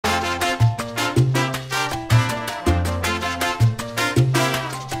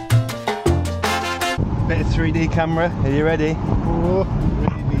3D camera, are you ready? Oh,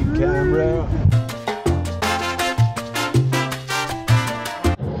 3D camera.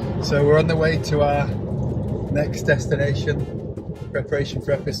 So we're on the way to our next destination. Preparation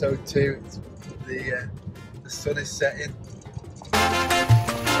for episode 2. The sun is setting.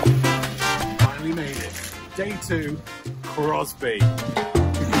 Finally made it. Day 2, Crosby.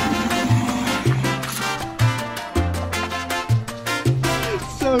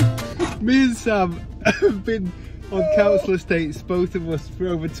 So, me and Sam have been on council estates, both of us, for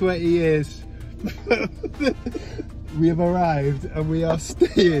over 20 years. We have arrived and we are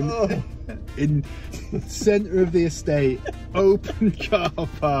staying in the centre of the estate, open car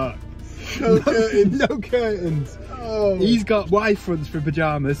park. No curtains. No curtains. Oh. He's got Y fronts for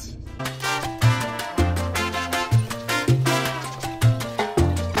pyjamas.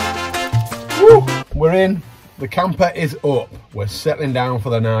 Woo! We're in. The camper is up. We're settling down for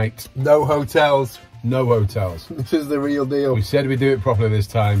the night. No hotels. No hotels. This is the real deal. We said we'd do it properly this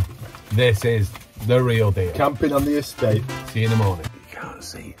time. This is the real deal. Camping on the estate. See you in the morning. You can't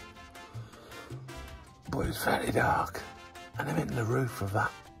see, but it's very dark. And I'm in the roof of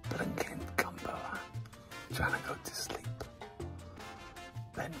that blinking camper van, trying to go to sleep.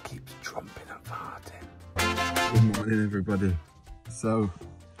 Ben keeps trumping and farting. Good morning, everybody. So,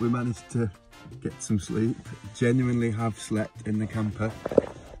 we managed to get some sleep. Genuinely have slept in the camper.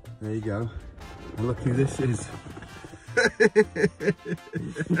 There you go. And look who this is.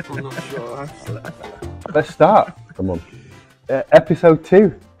 I'm not sure I've slept. Let's start. Come on. Episode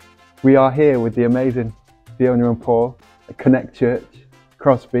 2. We are here with the amazing Fiona and Paul at Connect Church,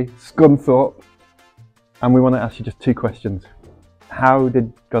 Crosby, Scunthorpe, and we want to ask you just 2 questions. How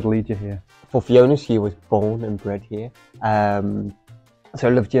did God lead you here? For Fiona, she was born and bred here, so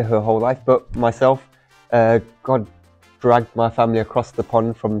lived here her whole life. But myself, God dragged my family across the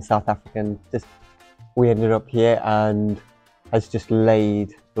pond from South Africa, and we ended up here, and has just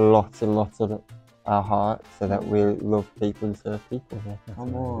laid lots and lots of our hearts so that we love people and serve people here.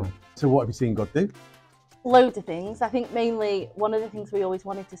 Come on. So what have you seen God do? Loads of things. I think mainly one of the things we always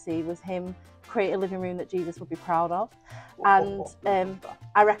wanted to see was him create a living room that Jesus would be proud of. And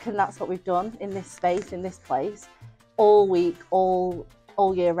I reckon that's what we've done in this space, in this place. All week, all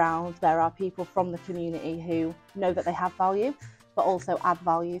year round, there are people from the community who know that they have value, but also add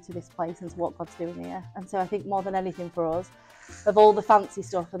value to this place and to what God's doing here. And so I think more than anything for us, of all the fancy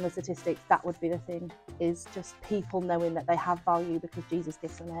stuff and the statistics, that would be the thing, is just people knowing that they have value because Jesus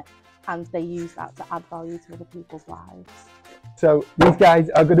gives them it, and they use that to add value to other people's lives. So these guys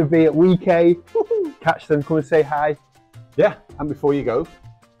are going to be at WeK. Catch them, come and say hi. Yeah, and before you go,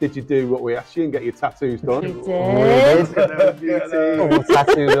 did you do what we asked you and get your tattoos done? We did. All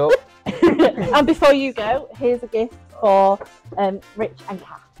tattooed up. And before you go, here's a gift for Rich and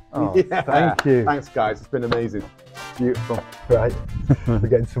Kat. Oh, Yeah. thank you. Thanks, guys. It's been amazing. Beautiful. Right, we're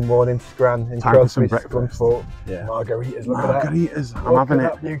getting some morning scran in Time for some Crosby, breakfast. Scunthorpe. Yeah. Margaritas, look at that. Margaritas. I'm Look having at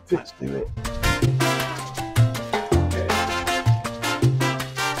it. that beauty. Let's do it.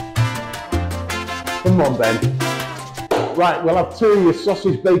 Come on, Ben. Right, we'll have 2 of your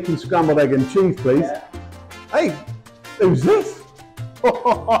sausage, bacon, scrambled egg and cheese, please. Yeah. Hey, who's this? Look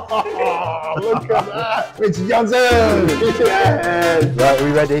at that. Richard Johnson. Yes. Right, are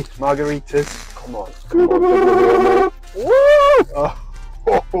we ready? Margaritas. Come on. Woo! Oh.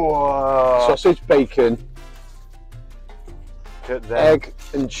 Sausage, bacon, egg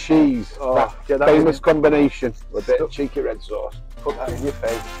and cheese. Oh, get that famous in. combination with a bit of cheeky red sauce. Put that in your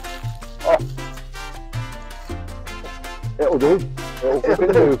face. Oh. It'll do. It'll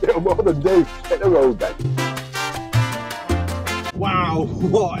flipping do. It'll more than do. Hit the road then. Wow,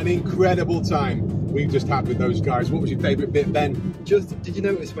 what an incredible time we've just had with those guys. What was your favourite bit, Ben? Did you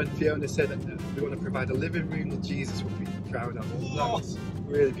notice when Fiona said that we want to provide a living room that Jesus would be proud of? That was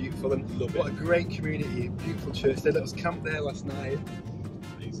really beautiful, and what a great community, beautiful church. They let us camp there last night.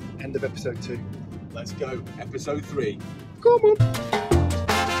 Amazing. End of episode 2. Let's go. Episode 3. Come on.